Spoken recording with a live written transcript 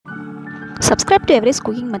Subscribe to Everest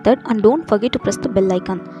Cooking Method and don't forget to press the bell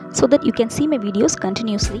icon so that you can see my videos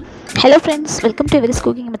continuously. Hello friends, welcome to Everest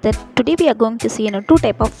Cooking Method. Today we are going to see two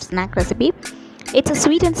type of snack recipe. It's a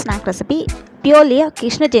sweet and snack recipe, purely a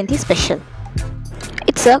Krishna jayanthi special.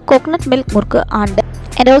 It's a coconut milk murukku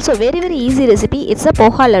and also very easy recipe. It's a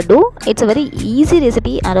POHA laddu. It's a very easy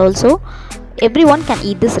recipe and also everyone can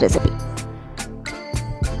eat this recipe.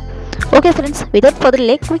 Okay friends, without further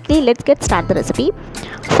delay, quickly let's get started the recipe.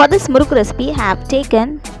 For this murukku recipe, I have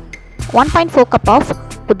taken 1.4 cup of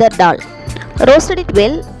udar dal. Roasted it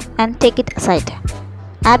well and take it aside.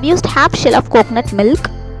 I have used half shell of coconut milk.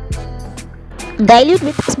 Dilute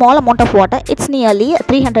with small amount of water. It's nearly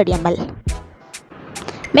 300 ml.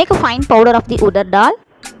 Make a fine powder of the udar dal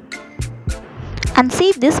and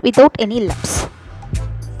sieve this without any lumps.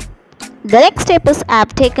 The next step is I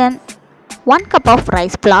have taken 1 cup of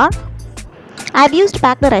rice flour. I have used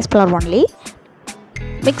packed rice flour only.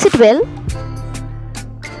 Mix it well.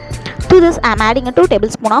 To this I am adding a 2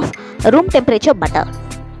 tablespoons of room temperature butter.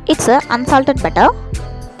 It's a unsalted butter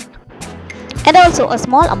and also a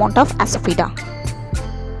small amount of asafoetida.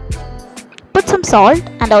 Put some salt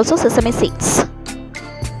and also sesame seeds.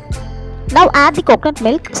 Now add the coconut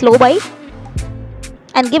milk slow boil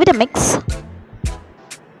and give it a mix.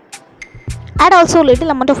 Add also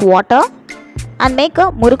little amount of water and make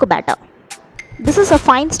a murukku batter. This is a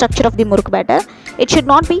fine structure of the murukku batter. It should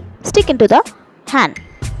not be stick into the hand.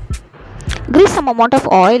 Grease some amount of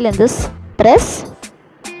oil in this press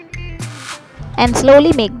and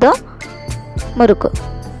slowly make the murukku.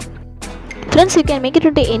 Friends, you can make it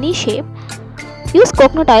into any shape. Use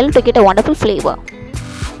coconut oil to get a wonderful flavor.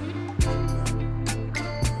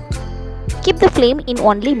 Keep the flame in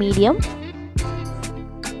only medium.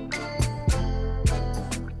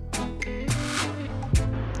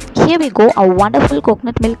 Here we go, our wonderful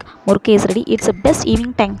coconut milk murukku is ready. It's a best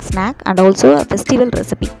evening time snack and also a festival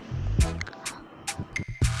recipe.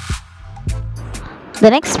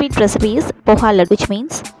 The next sweet recipe is POHA laddu, which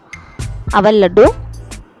means aval laddu.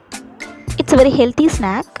 It's a very healthy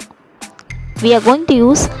snack. We are going to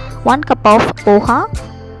use 1 cup of POHA.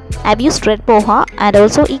 I have used red POHA and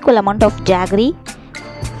also equal amount of jaggery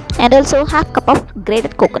and also half cup of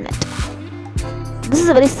grated coconut. This is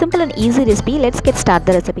a very simple and easy recipe. Let's get started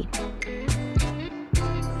the recipe.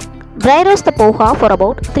 Dry roast the POHA for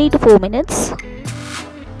about 3 to 4 minutes.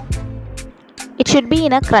 It should be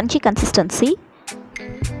in a crunchy consistency.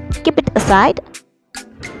 Keep it aside.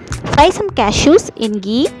 Fry some cashews in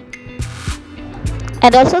ghee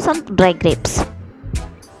and also some dry grapes.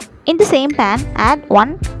 In the same pan, add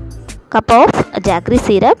 1 cup of jaggery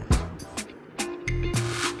syrup.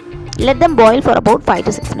 Let them boil for about 5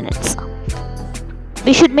 to 6 minutes.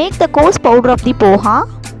 We should make the coarse powder of the POHA.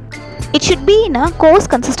 It should be in a coarse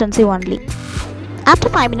consistency only. After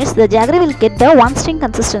 5 minutes, the jaggery will get the one string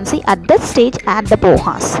consistency. At that stage, add the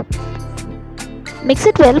POHAs. Mix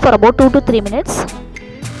it well for about 2 to 3 minutes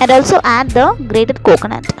and also add the grated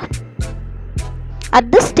coconut.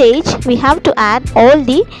 At this stage, we have to add all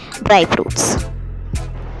the dry fruits.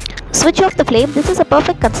 Switch off the flame. This is a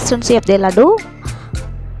perfect consistency of the laddu.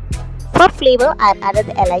 For flavor, I have added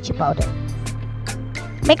the elaichi powder.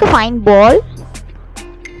 Make a fine ball.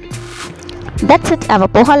 That's it, our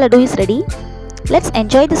POHA laddu is ready. Let's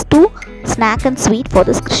enjoy this snack and sweet for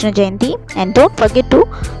this Krishna jayanthi, and don't forget to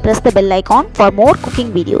press the bell icon for more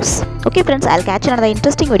cooking videos. Okay friends, I'll catch you in another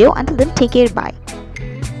interesting video. Until then, take care, bye.